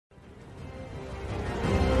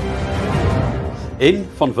en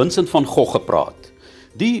van Vincent van Gogh gepraat.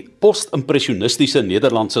 Die postimpressionistiese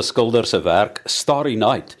Nederlandse skilder se werk Starry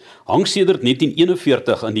Night hang sedert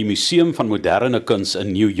 1941 in die Museum van Moderne Kuns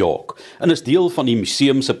in New York en is deel van die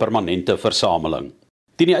museum se permanente versameling.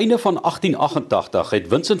 Teen die einde van 1888 het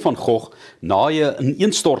Vincent van Gogh, na hy 'n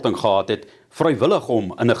ineenstorting gehad het, vrywillig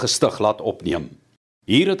hom in 'n gestig laat opneem.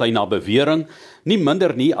 Hier het hy na bewering nie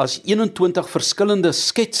minder nie as 21 verskillende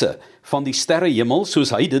sketse van die sterrehemel soos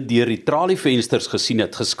hy dit deur die tralievensters gesien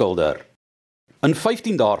het geskilder. In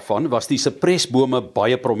 15 daarvan was die sipresbome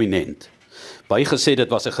baie prominent. Bygesê dit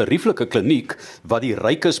was 'n gerieflike kliniek wat die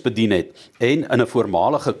rykes bedien het en in 'n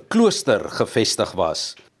voormalige klooster gevestig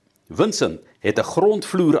was. Vincent het 'n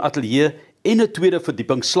grondvloerateljee en 'n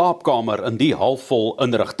tweedeverdieping slaapkamer in die halfvol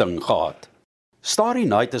inrigting gehad. Starry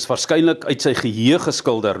Night is waarskynlik uit sy geheue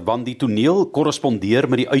geskilder, want die toneel korrespondeer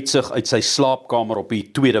met die uitsig uit sy slaapkamer op die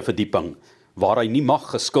tweede verdieping, waar hy nie mag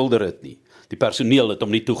geskilder het nie. Die personeel het hom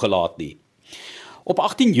nie toegelaat nie. Op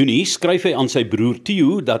 18 Junie skryf hy aan sy broer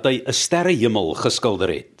Theo dat hy 'n sterrehemel geskilder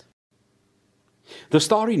het. The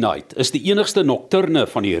Starry Night is die enigste nocturne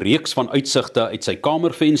van die reeks van uitsigte uit sy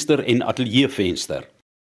kamervenster en ateljeevenster.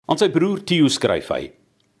 Aan sy broer Theo skryf hy: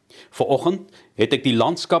 "Vanoggend het ek die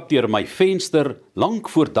landskap deur my venster lank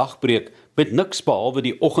voor dagbreek met niks behalwe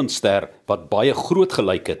die oggendster wat baie groot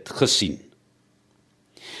gelyk het gesien."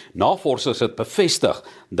 Navorsers het bevestig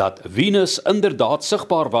dat Venus inderdaad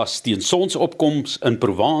sigbaar was teen sonsopkoms in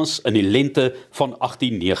Provence in die lente van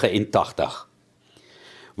 1889.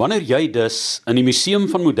 Wanneer jy dus in die Museum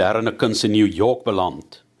van Moderne Kuns in New York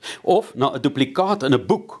beland, of na 'n duplikaat in 'n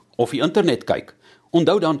boek of die internet kyk,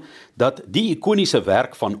 onthou dan dat die ikoniese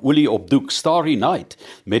werk van olie op doek Starry Night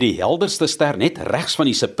met die helderste ster net regs van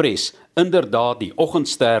die sipres inderdaad die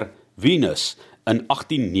oggendster Venus in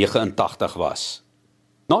 1889 was.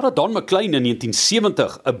 Nadat Don McLean in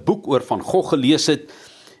 1970 'n boek oor Van Gogh gelees het,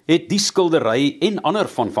 het die skildery en ander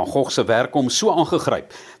van Van Gogh se werk hom so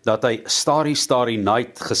aangegryp dat hy Starry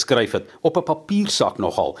Night geskryf het op 'n papiersak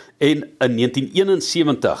nogal en in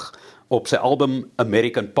 1971 op sy album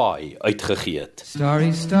American Pie uitgegee het.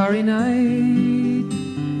 Starry, starry night,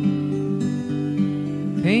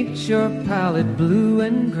 paint your palette blue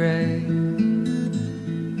and gray.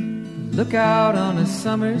 Look out on a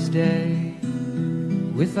summer's day,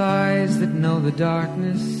 with eyes that know the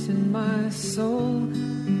darkness in my soul.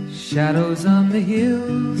 Shadows on the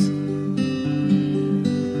hills,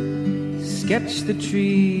 sketch the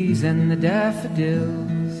trees and the daffodils.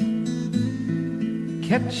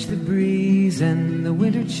 Catch the breeze and the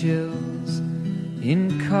winter chills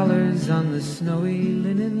in colors on the snowy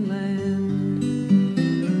linen land.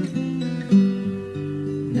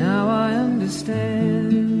 Now I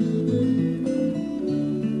understand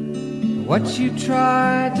what you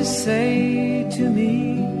tried to say to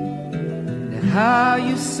me, and how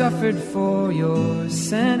you suffered for your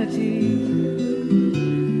sanity,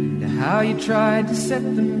 and how you tried to set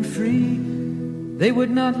them free. They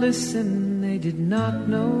would not listen, did not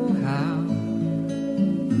know how.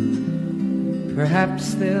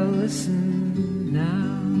 Perhaps they'll listen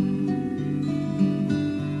now.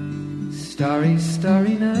 Starry,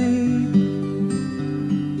 starry night,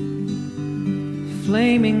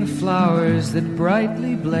 flaming flowers that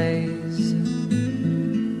brightly blaze,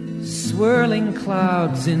 swirling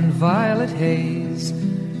clouds in violet haze,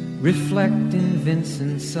 reflect in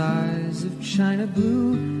Vincent's eyes of china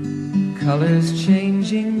blue, colors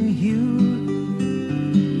changing hue.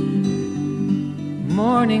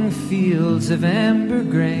 Morning fields of amber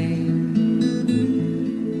grain,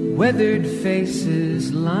 weathered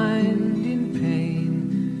faces lined in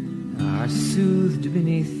pain, are soothed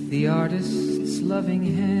beneath the artist's loving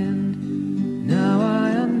hand. Now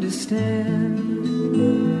I understand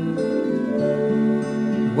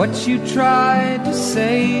what you tried to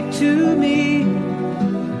say to me,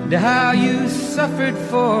 and how you suffered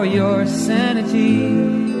for your sanity,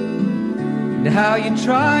 and how you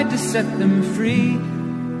tried to set them free.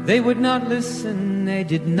 They would not listen, they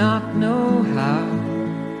did not know how.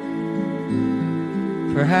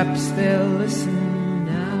 Perhaps they'll listen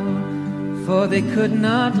now, for they could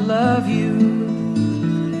not love you,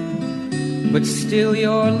 but still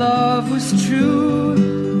your love was true.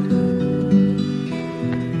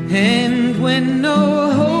 And when no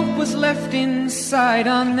hope was left inside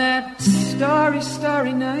on that starry,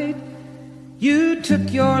 starry night, you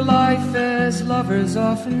took your life as lovers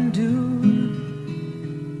often do.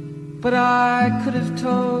 But I could have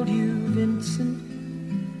told you, Vincent,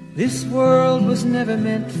 this world was never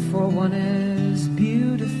meant for one as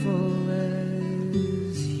beautiful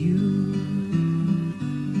as you.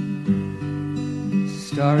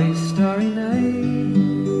 Starry, starry night,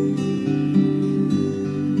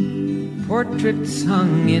 portraits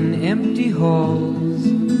hung in empty halls,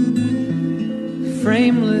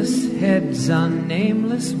 frameless heads on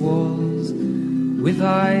nameless walls, with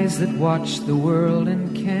eyes that watch the world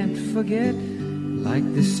and can't forget, like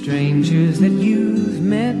the strangers that you've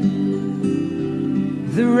met,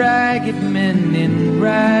 the ragged men in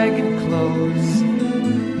ragged clothes,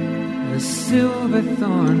 a silver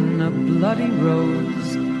thorn, a bloody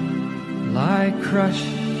rose, lie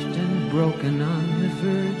crushed and broken on the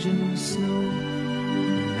virgin snow.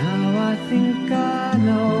 Now I think I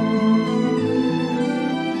know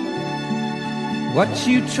what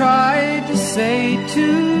you tried to say to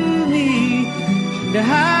me, and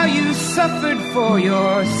how you suffered for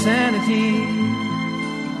your sanity,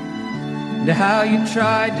 and how you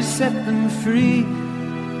tried to set them free.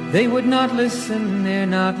 They would not listen, they're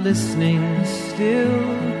not listening still.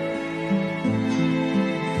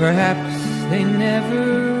 Perhaps they never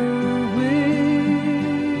will.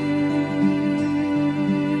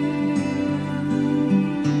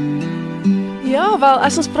 Ja, wel,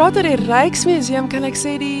 as ons praat oor die Rijksmuseum, kan ek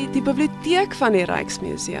sê die biblioteek van die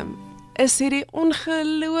Rijksmuseum is hierdie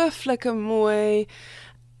ongelooflike mooi,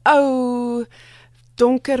 ou,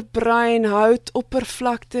 donkerbruin hout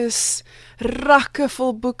oppervlaktes, rakke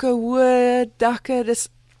vol boeke, hoë dakke, dis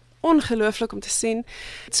ongelooflik om te sien.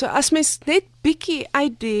 So as mens net bietjie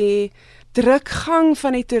uit die drukgang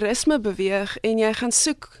van die toerisme beweeg en jy gaan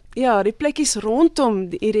soek, ja, die plekkies rondom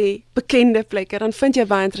hierdie bekende plekke, dan vind jy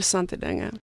baie interessante dinge.